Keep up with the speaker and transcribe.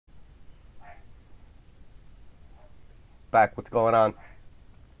back. What's going on?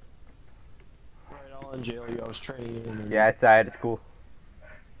 Right, all in jail. I was training you. Yeah, it's alright. It's cool.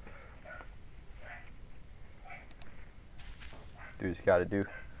 Do what you gotta do.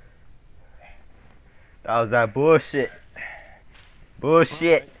 That was that bullshit.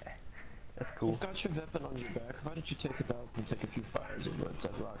 Bullshit. Right. That's cool. You've got your weapon on your back. Why don't you take it out and take a few fires over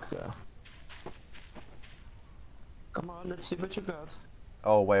inside Rockstar? Come on, let's see what you got.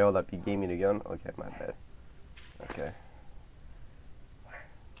 Oh, wait, hold up. You gave me the gun? Okay, my bad. Okay.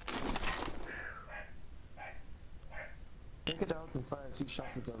 Take it out and fire a few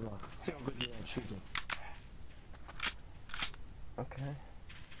shots at the rock. See how good you are at shooting. Okay.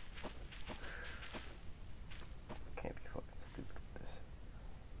 Can't be fucking stupid with this.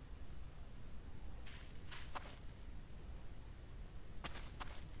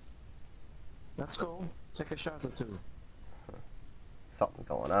 Let's go. Take a shot or two. Something's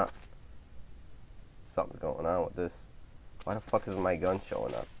going on. Something's going on with this. Why the fuck is my gun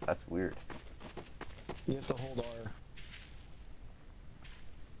showing up? That's weird. You have to hold R.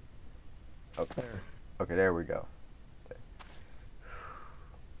 Okay. There. Okay, there we go.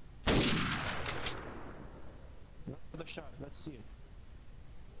 Another shot. Let's see it.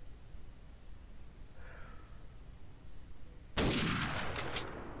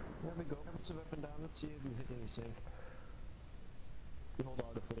 There we go. Put the weapon down. Let's see if you hit anything. You hold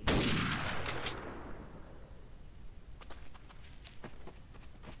R to put it down.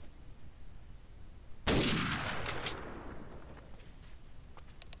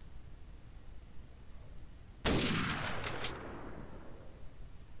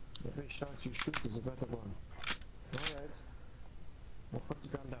 Every shot you shoot is a better one. Alright. Now put the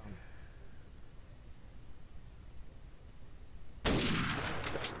gun down.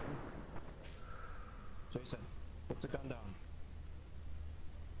 Jason, put the gun down.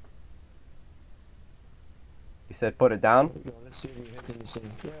 You said put it down? There we go. Let's see if you hit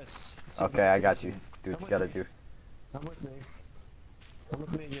anything. Yes. Okay, I got you. Do what you gotta do. Come with me. Come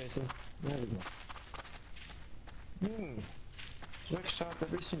with me, Jason. There we go. Quick shot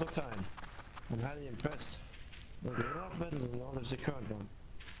every single time. I'm highly impressed. Well, they're a lot better than all of the current one.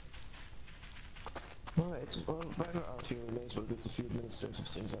 Alright, well, right now out here, we may as well get a few administrative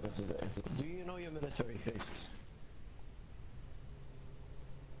things out of today. Do you know your military faces?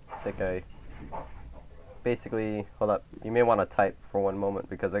 I think I... Basically, hold up. You may want to type for one moment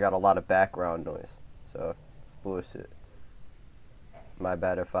because I got a lot of background noise. So, bullshit. My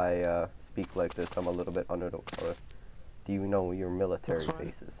bad if I speak like this. I'm a little bit under the weather. Do you know your military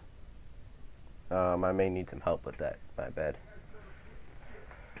faces? I may need some help with that. My bad.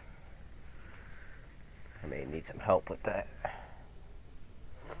 I may need some help with that.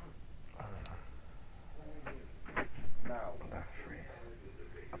 Now.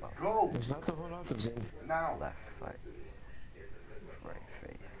 Go! There's not a whole lot of things. Now. Left foot. Right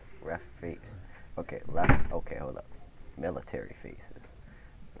face. Left face. Okay, left. Okay, hold up. Military faces.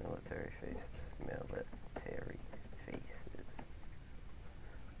 Military faces. Military faces.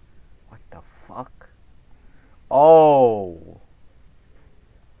 What the fuck? Oh!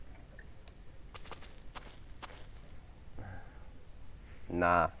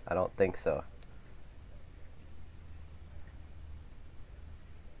 Nah, I don't think so.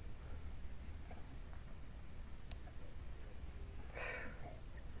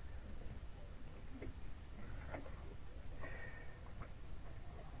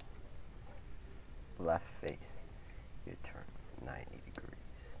 Left face, you turn 90 degrees.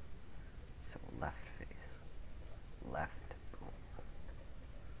 So left face, left, boom.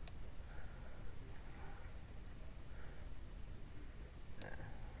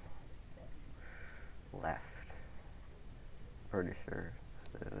 Left. Pretty sure.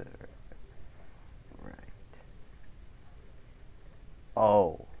 Right.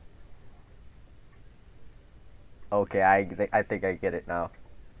 Oh. Okay, I think I get it now.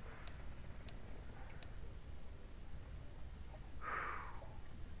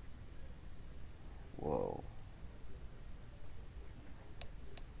 Whoa.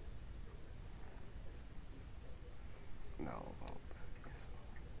 No.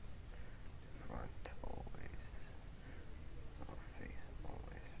 Front always. Oh, face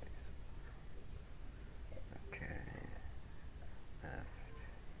always face. Okay. Left.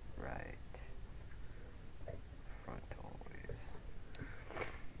 Right. Front always.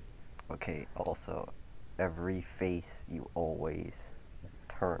 Okay, also, every face you always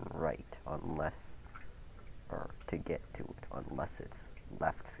turn right unless, or to get to it, unless it's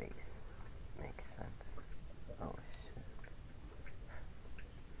left face. Makes sense. Oh shit.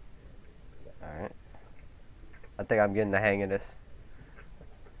 Alright. I think I'm getting the hang of this.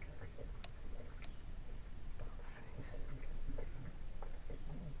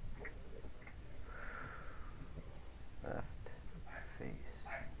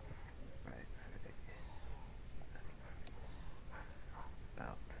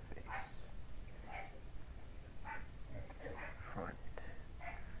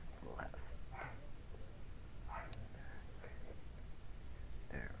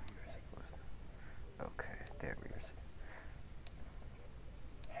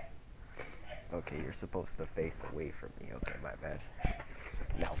 Okay, you're supposed to face away from me. Okay, my bad.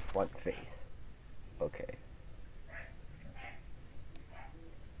 Now front face. Okay.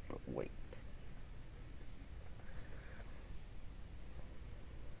 Wait.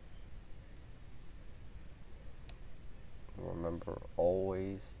 Remember,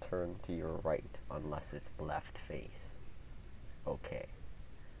 always turn to your right unless it's left face. Okay.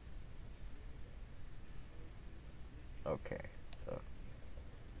 Okay, so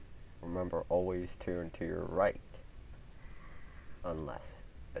remember, always turn to your right unless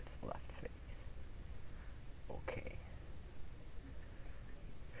it's left face. Okay.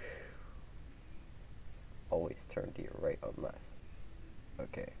 Always turn to your right unless.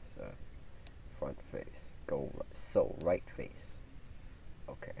 Okay, so front face. So right face.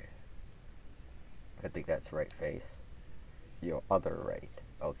 Okay. I think that's right face. Your other right.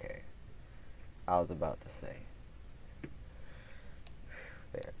 Okay. I was about to say.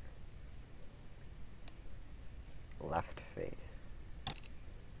 There. Left face.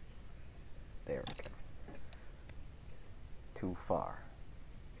 There we go. Too far.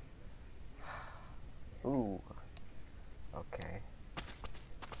 Ooh. Okay.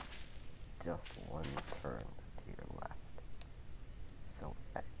 Just one turn to your left. So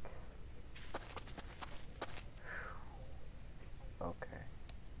X. Okay.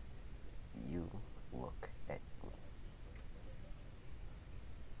 You look at me.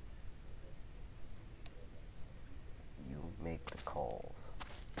 You make the calls,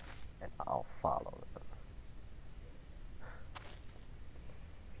 and I'll follow them.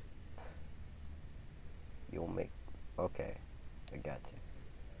 You'll make... Okay, I got you.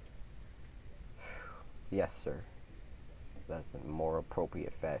 Yes, sir. That's a more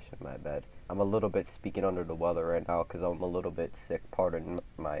appropriate fashion, my bad. I'm a little bit speaking under the weather right now because I'm a little bit sick. Pardon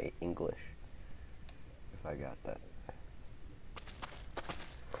my English. If I got that.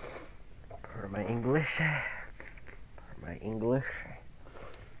 Pardon my English. Pardon my English.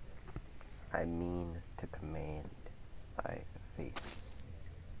 I mean to command my face.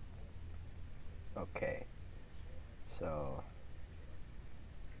 Okay. So,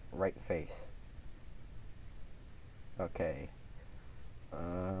 right face. Okay.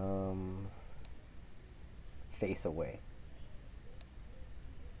 Face away.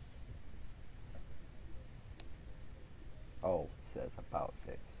 Oh, it says about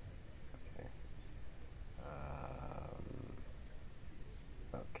face. Okay.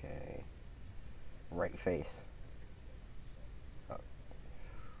 Okay. Right face. Oh.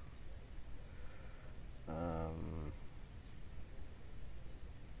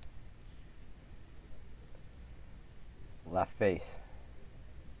 Left face.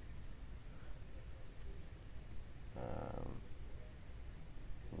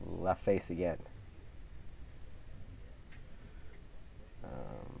 Left face again.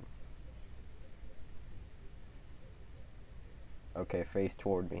 Okay, face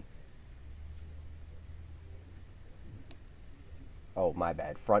toward me. Oh, my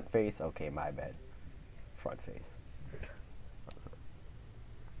bad. Front face? Okay, my bad. Front face.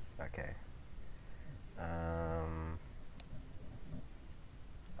 Okay.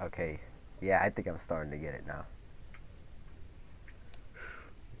 Okay. Yeah, I think I'm starting to get it now.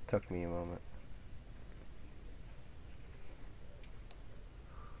 Took me a moment.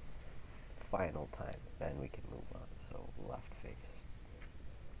 Final time, then we can move on. So, left face.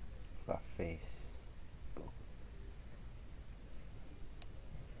 Left face. Boom.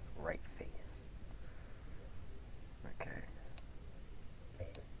 Right face. Okay.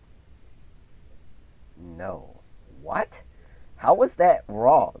 No. What? How was that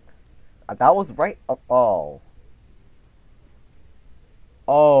wrong? That was right. Oh.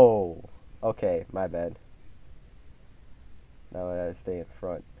 Oh. Okay, my bad. Now I gotta stay in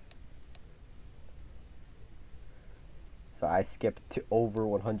front. So I skipped to over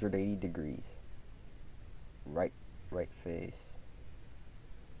 180 degrees. Right face.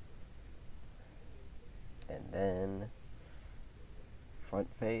 And then front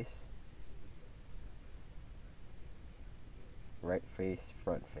face. Right face,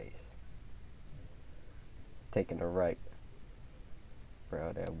 front face. Taking the right.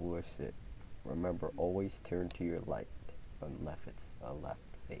 Bro, that bullshit. Remember, always turn to your right unless it's a left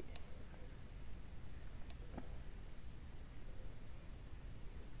face.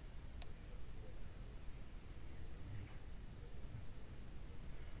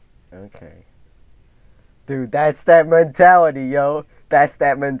 Okay. Dude, that's that mentality, yo. That's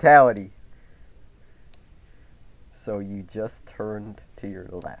that mentality. So you just turned to your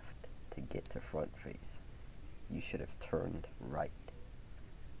left to get to front face. You should have turned right.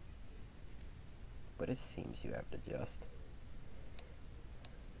 But it seems you have to just.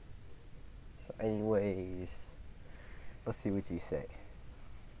 Anyways, let's see what you say.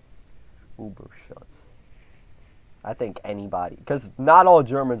 Uber shots. I think anybody, because not all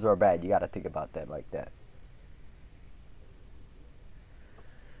Germans are bad. You got to think about that like that.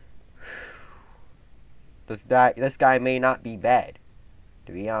 This guy may not be bad,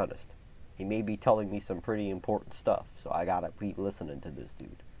 to be honest. He may be telling me some pretty important stuff, so I gotta keep listening to this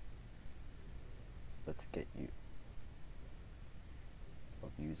dude. Let's get you a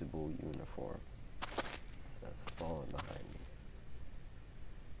usable uniform. That's falling behind me.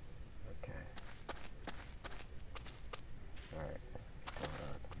 Okay. Alright.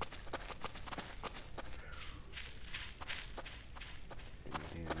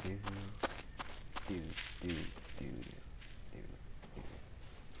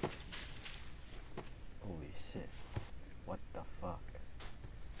 Holy shit. What the fuck?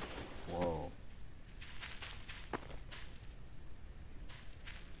 Whoa.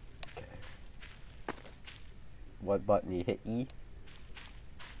 Okay. What button? You hit E?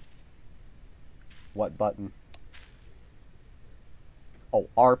 What button? Oh,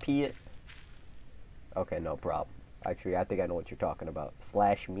 RP it? Okay, no problem. Actually, I think I know what you're talking about.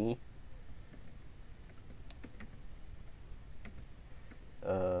 Slash me?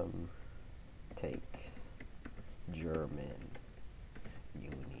 Takes German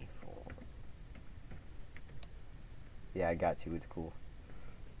uniform. Yeah, I got you. It's cool.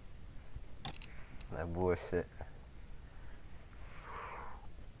 That bullshit.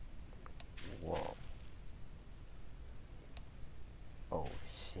 Whoa. Oh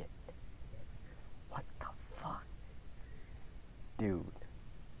shit. What the fuck? Dude.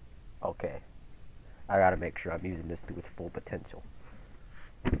 Okay. I gotta make sure I'm using this to its full potential.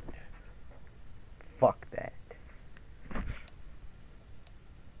 Fuck that.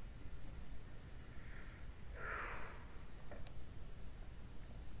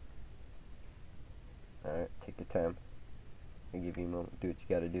 Alright, take your time. I'll give you a moment. Do what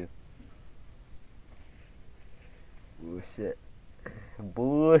you gotta do. Bullshit.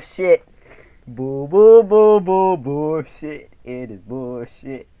 Bullshit. Boo boo boo boo bullshit. It is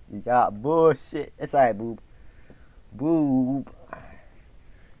bullshit. You got bullshit. It's alright, boob. Boob.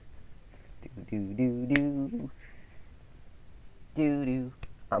 Do do do do do.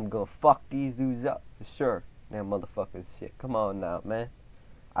 I'm gonna fuck these dudes up for sure. That motherfucking shit. Come on now, man.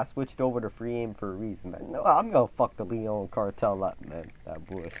 I switched over to free aim for a reason, man. No, I'm gonna fuck the Leon cartel up, man. That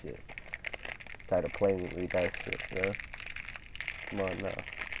bullshit. Try to play with me, that shit, yeah. Come on now.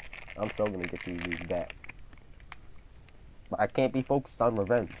 I'm still gonna get these dudes back. But I can't be focused on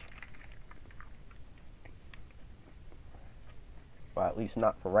revenge. Well, at least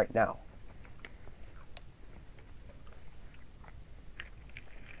not for right now.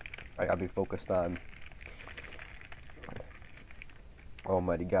 I gotta be focused on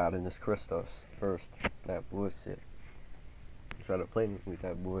Almighty God and His Christos first. That bullshit. Try to play with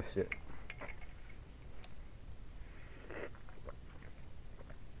that bullshit.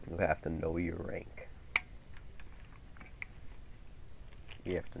 You have to know your rank.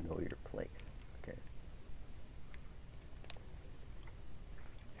 You have to know your place. Okay.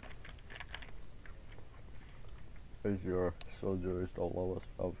 As your soldier is the lowest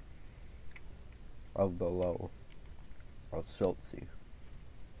of the low. Of Stormzy.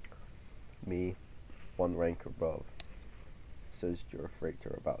 Me, one rank above, says your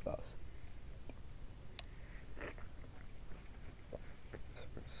freighter about us.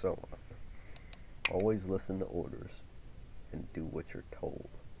 So on. Always listen to orders and do what you're told.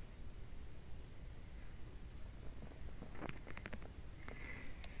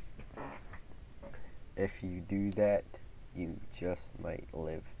 If you do that, you just might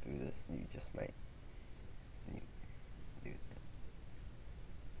live through this. You just might. You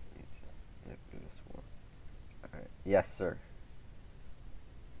just live through this war. Alright. Yes, sir.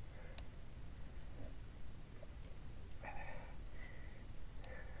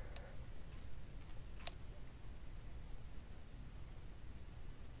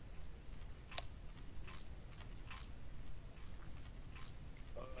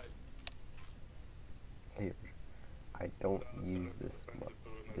 Here. I don't use this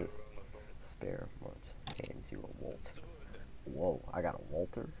spare much. Hands you a Walter. Whoa, I got a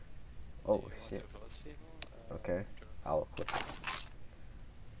Walter? Oh shit. Okay, I'll equip it.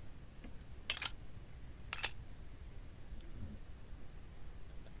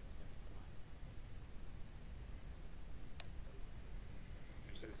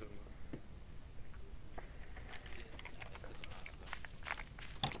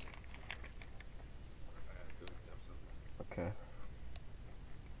 Okay.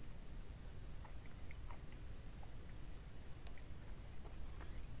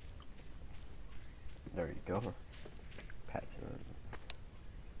 There you go. Patch it on.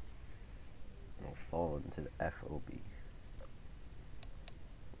 I'll fall into the FOB.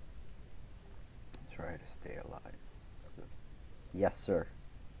 Try to stay alive. Yes, sir.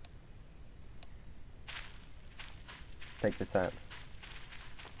 Take the time.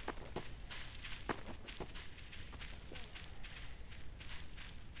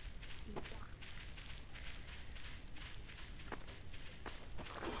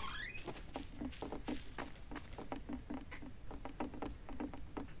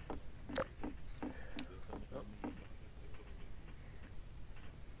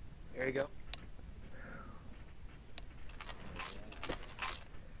 There you go.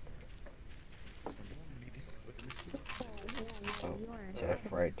 Oh, Jeff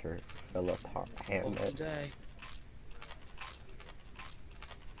Reiter, Philip Hammond. Today.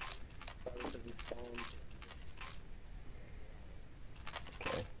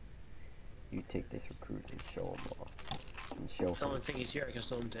 Okay. You take this recruit and show him off. And show I him. don't think he's here. I can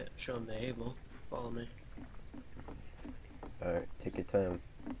show him the able. Follow me. Alright, take your time.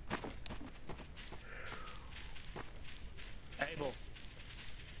 Able.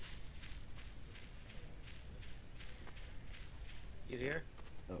 You here?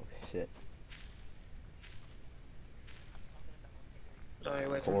 Oh shit. Alright,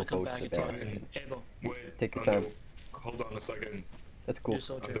 wait for him to come back and talk to me. Able. Wait, Take your time. Hold on a second. That's cool. New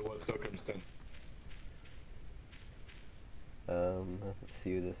soldier. Under what circumstance? Let's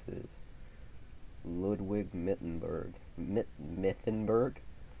see who this is. Ludwig Mittenberg. Mittenberg?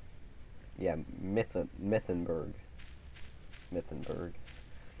 Yeah, Mittenberg. Mittenberg.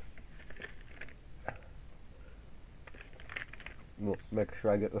 We'll make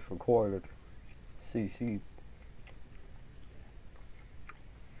sure I get this recorded. CC.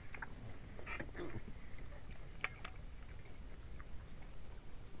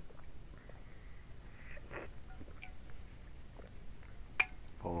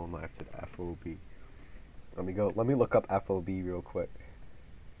 Oh, I'm after the FOB. Let me look up FOB real quick.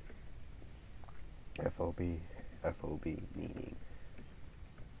 FOB meaning.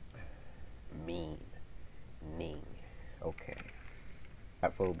 Mean. Okay.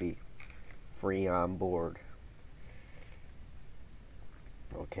 FOB. Free on board.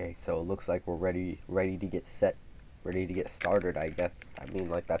 Okay, so it looks like we're ready to get set. Ready to get started, I guess. I mean,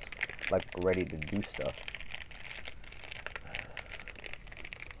 like, that's, like, we're ready to do stuff.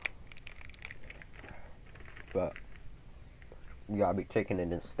 But we gotta be taking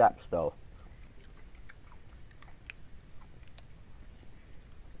it in steps, though.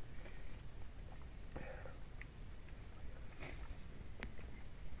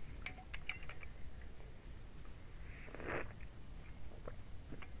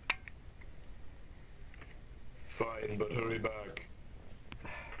 Fine, but hurry back.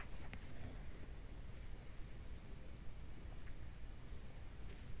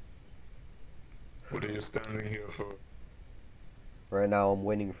 What are you standing here for? Right now, I'm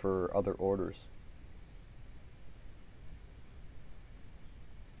waiting for other orders.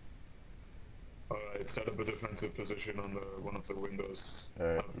 Alright, set up a defensive position on one of the windows.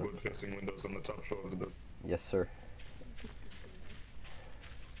 Alright. Wood-facing windows on the top floor of the building. Yes, sir.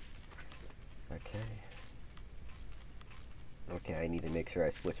 Okay. Okay, I need to make sure I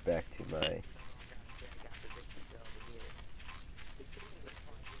switch back to my...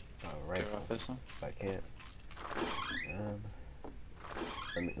 Alright, if I can't.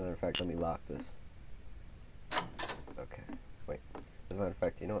 Matter of fact, let me lock this. Okay, wait. As a matter of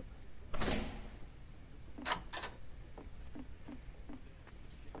fact, you know what?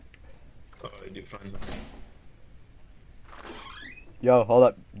 You find Yo, hold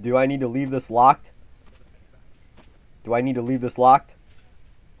up. Do I need to leave this locked? Do I need to leave this locked?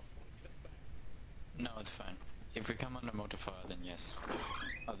 No, it's fine. If we come under motor fire, then yes.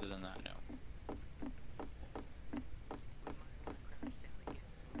 Other than that, no.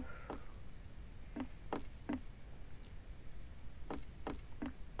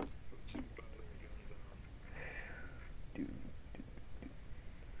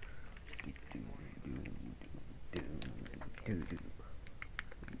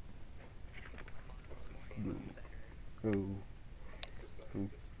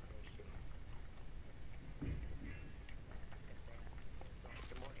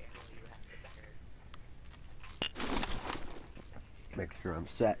 Make sure I'm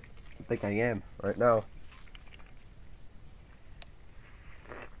set. I think I am right now.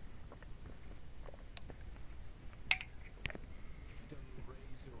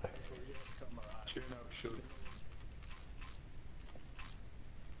 chin up, shoot.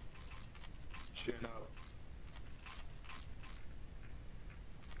 Chin up.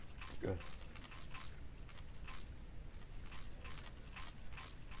 Good.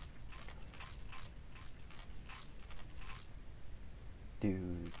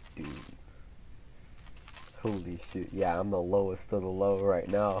 Holy shit. Yeah, I'm the lowest of the low right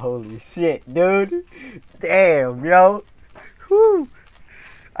now. Holy shit, dude. Damn, yo. Whew.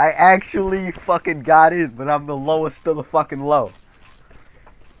 I actually fucking got in, but I'm the lowest of the fucking low.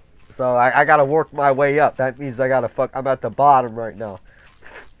 So I gotta work my way up. That means I gotta I'm at the bottom right now.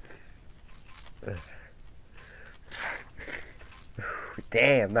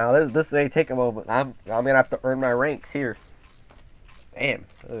 Damn, now this may take a moment. I'm gonna have to earn my ranks here. Damn.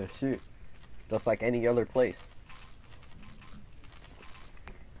 Oh shoot. Just like any other place.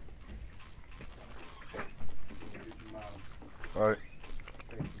 Alright.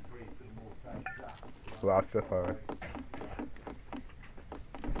 Last if alright.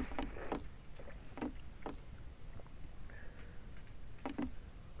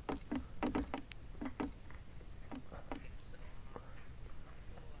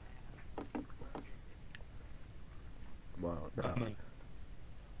 Wow, no.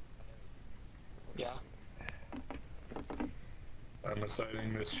 Yeah. I'm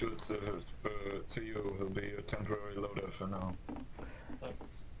assigning this shoot to you. He'll be a temporary loader for now. Okay.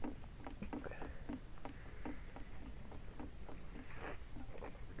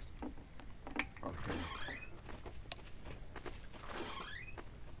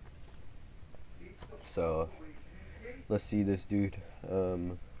 So, let's see this dude.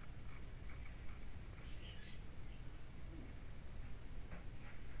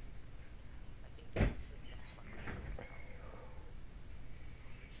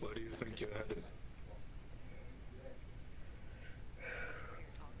 Where do you think you're headed?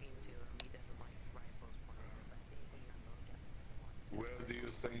 Where do you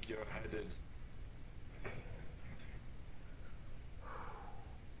think you're headed?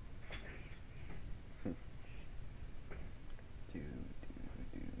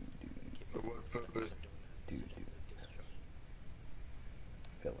 For what purpose?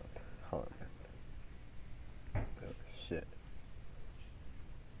 Philip Harmon. Oh shit.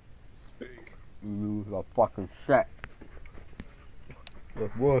 Speak. You lose a fucking shit.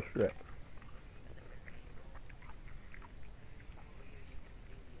 That's bullshit.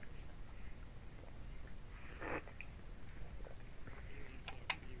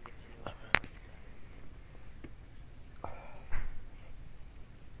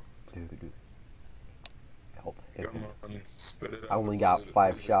 Dude. Help. Come on, spit it out. I only got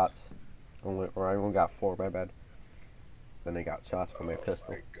 5 shots. I only got 4, my bad. Then they got shots from my pistol.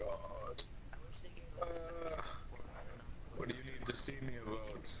 Oh my god. What do you need to see me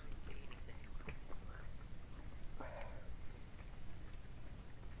about?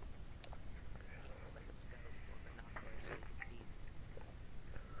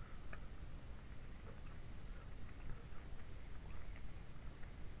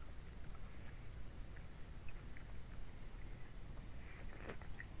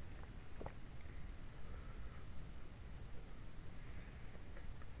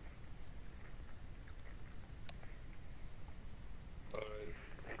 Alright.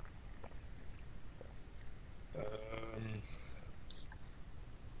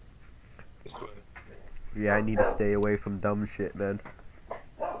 This way. Yeah, I need to stay away from dumb shit, man.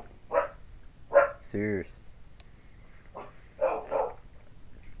 Serious.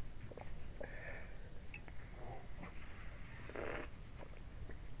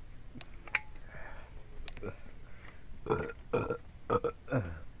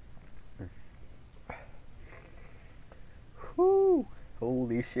 Whew.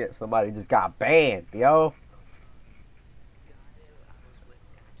 Holy shit, somebody just got banned, yo.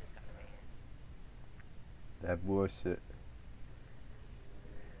 That bullshit.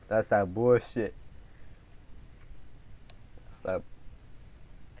 That's that bullshit. That's that. I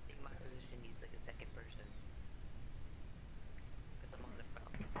think my position needs like a second person. Cause I'm on the front.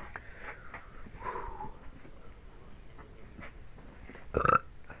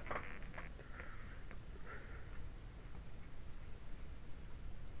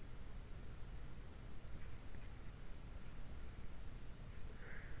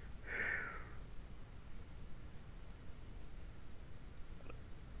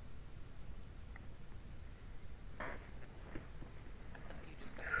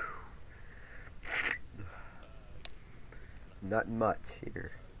 Nothing much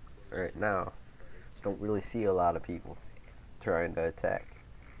here right now. Don't really see a lot of people trying to attack.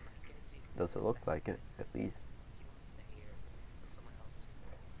 Doesn't look like it, at least.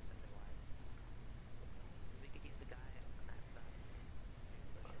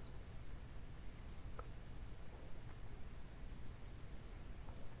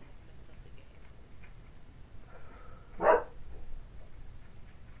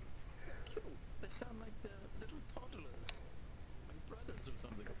 They sound like the little toddlers. My brothers or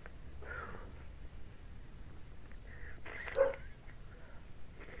something.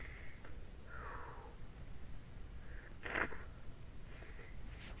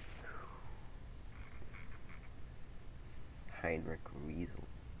 Heinrich Weasel.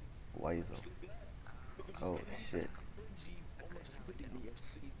 Weasel. Oh shit.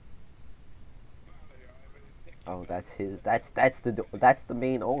 Oh, that's his. That's the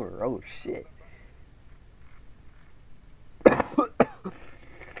main owner. Oh shit.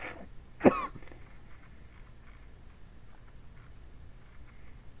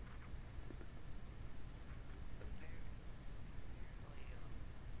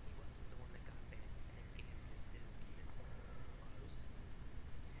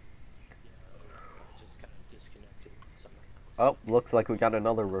 Oh, looks like we got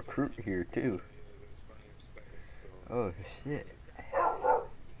another recruit here too. Oh shit.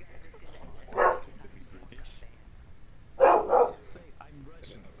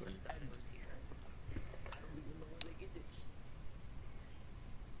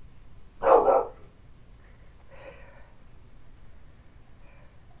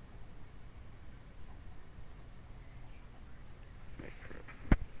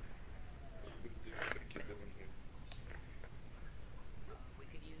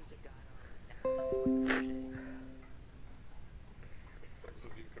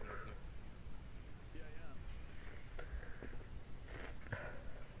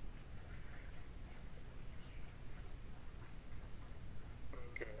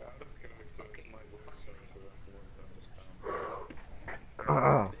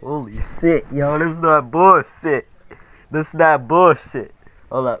 Oh, holy shit, yo, this is not bullshit. This is not bullshit.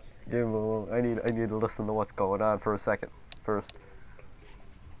 Hold up. Give me a moment. I need to listen to what's going on for a second first.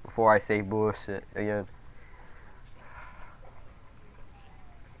 Before I say bullshit again.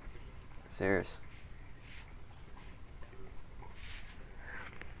 Serious.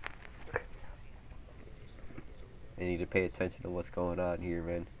 I need to pay attention to what's going on here,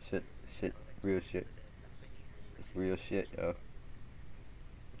 man. Shit, real shit. It's real shit, yo.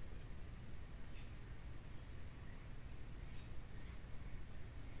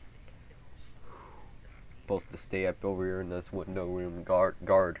 Supposed to stay up over here in this window room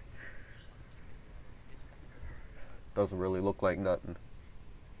guard. Doesn't really look like nothing.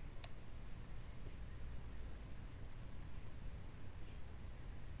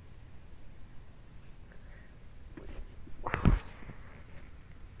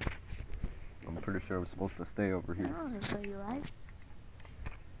 I'm pretty sure I'm supposed to stay over here. Oh, so you like?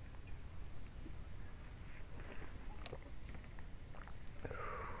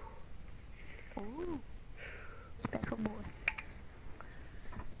 Ooh, special boy.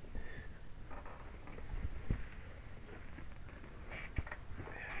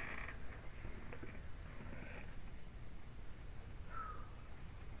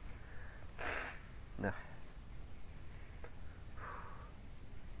 Nah.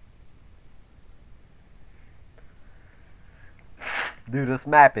 Dude, this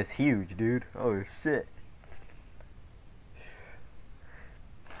map is huge, dude. Oh shit.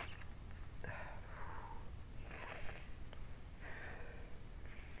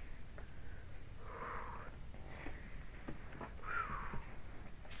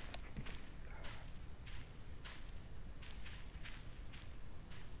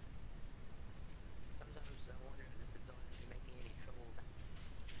 Sometimes I wonder if this is going to be making any trouble back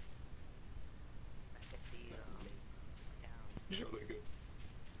at the town. Surely good.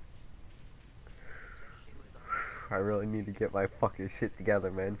 Especially with all this I really need to get my fucking shit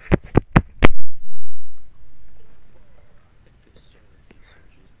together, man.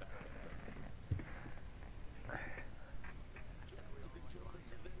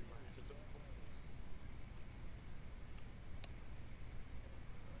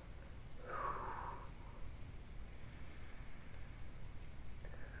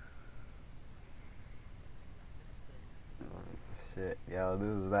 Shit, yo,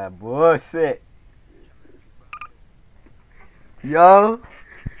 this is that bullshit. Yo,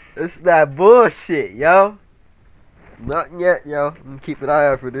 this is that bullshit, yo. Nothing yet, yo. I'm gonna keep an eye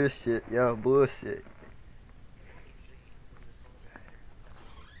out for this shit, yo. Bullshit.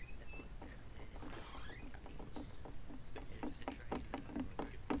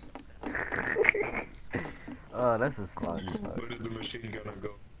 Oh, this is fun. Where did the machine gunner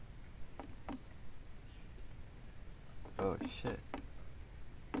go? Oh shit.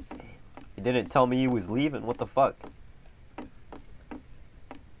 He didn't tell me he was leaving. What the fuck?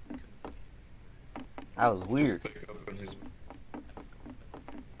 That was weird. Stick up in his...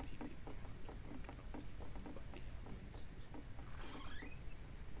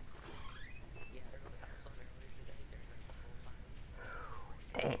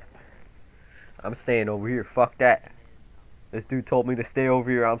 Damn. I'm staying over here. Fuck that. This dude told me to stay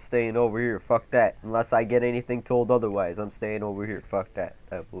over here. I'm staying over here. Fuck that. Unless I get anything told otherwise, I'm staying over here. Fuck that.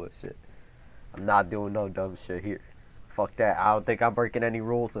 That bullshit. I'm not doing no dumb shit here. Fuck that. I don't think I'm breaking any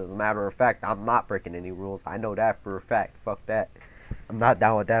rules. As a matter of fact, I'm not breaking any rules. I know that for a fact. Fuck that. I'm not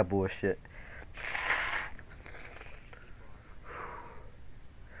down with that bullshit.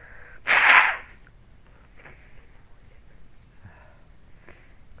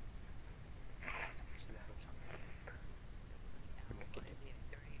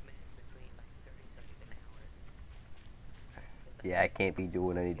 Yeah, I can't be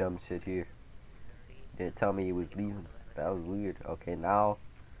doing any dumb shit here. Didn't tell me he was leaving. That was weird. Okay, now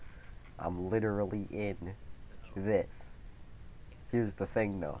I'm literally in this. Here's the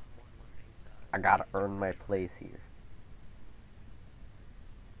thing though. I gotta earn my place here.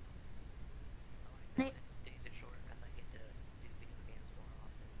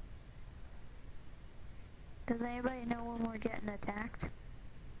 Does anybody know when we're getting attacked?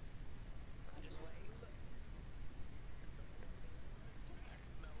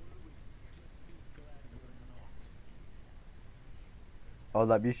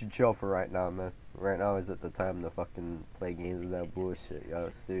 Hold up, you should chill for right now, man. Right now isn't the time to fucking play games with that bullshit,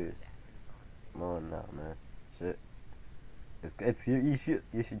 yo. Serious. Come on now, man. Shit.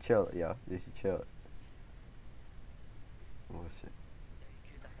 You should chill it, yo. You should chill it. Bullshit.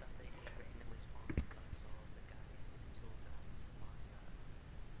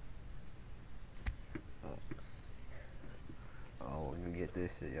 Oh, we're gonna get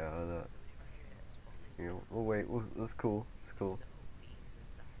this shit, yo. Hold up. Here, we'll wait. It's cool. It's cool.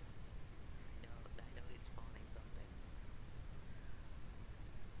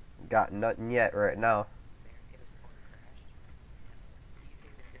 Got nothing yet right now.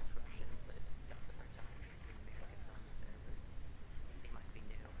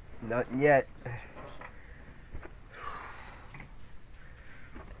 Nothing yet.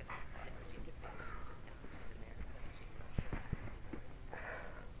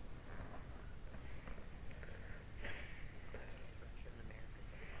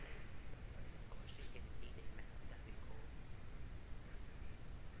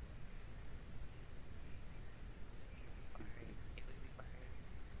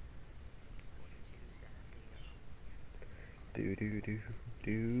 Do do do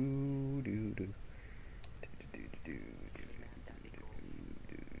do do do.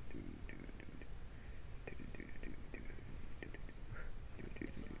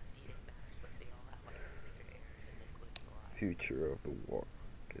 Future of the war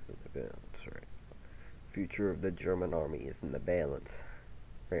is in the balance, right? Future of the German army is in the balance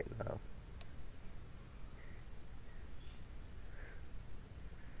right now.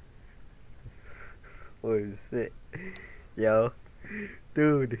 What is it? Yo,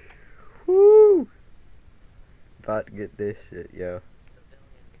 dude, woo! About to get this shit, yo.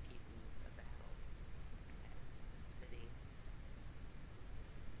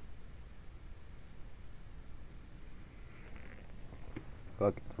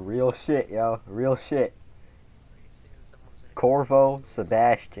 Fuck, real shit, yo, real shit. Corvo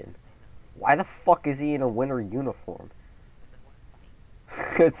Sebastian. Why the fuck is he in a winter uniform?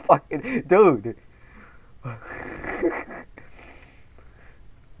 It's fucking, dude.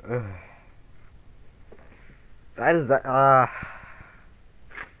 That is that. I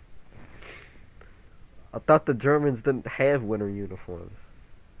thought the Germans didn't have winter uniforms.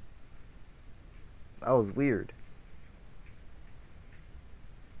 That was weird.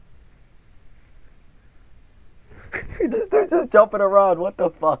 This dude's just jumping around. What the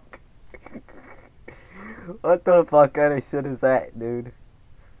fuck? What the fuck kind of shit is that, dude?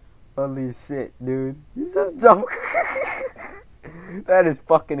 Holy shit, dude. He's just jumping. That is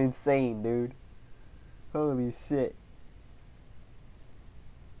fucking insane, dude. Holy shit.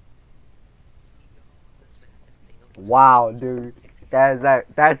 Wow, dude. That's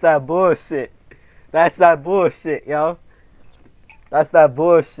that bullshit. That's that bullshit, yo. That's that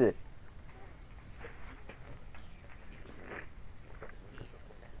bullshit.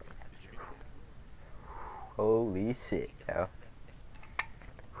 Holy shit, yo.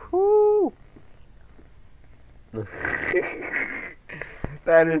 Whoo.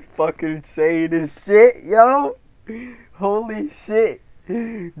 That is fucking insane as shit, yo. Holy shit.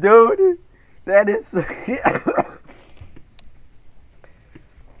 Dude, that is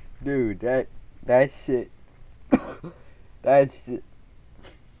dude, that shit. That shit.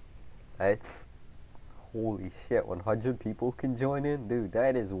 Holy shit, 100 people can join in? Dude,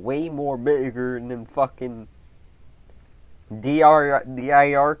 that is way more bigger than fucking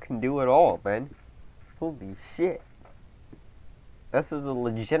DIR can do it all, man. Holy shit. This is a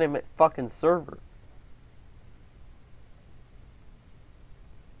legitimate fucking server.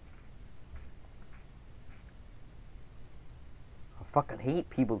 A fucking hate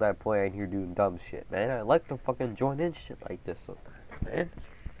people that play in here doing dumb shit, man. I like to fucking join in shit like this sometimes, man.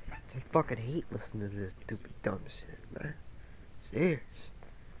 Just fucking hate listening to this stupid dumb shit, man. Serious.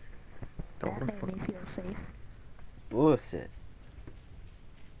 Don't wanna That made me fucking feel safe. bullshit.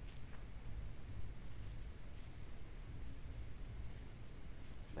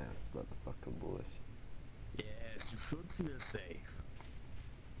 Man, it's motherfucking bullshit. Yes, you should feel safe.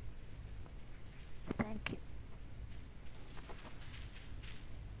 Thank you.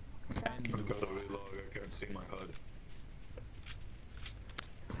 I've got a relog, I can't see my HUD.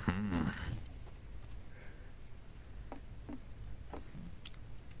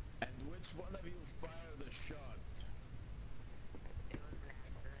 And which one of you fired the shot? It was an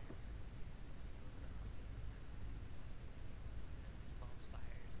accident. False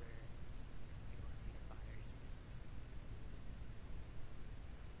fires where you want me to fire.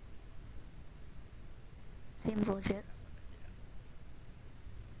 Seems legit.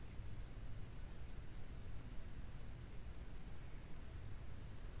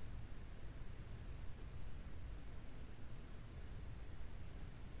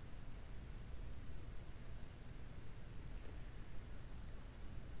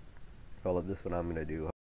 Well, this is what I'm gonna do.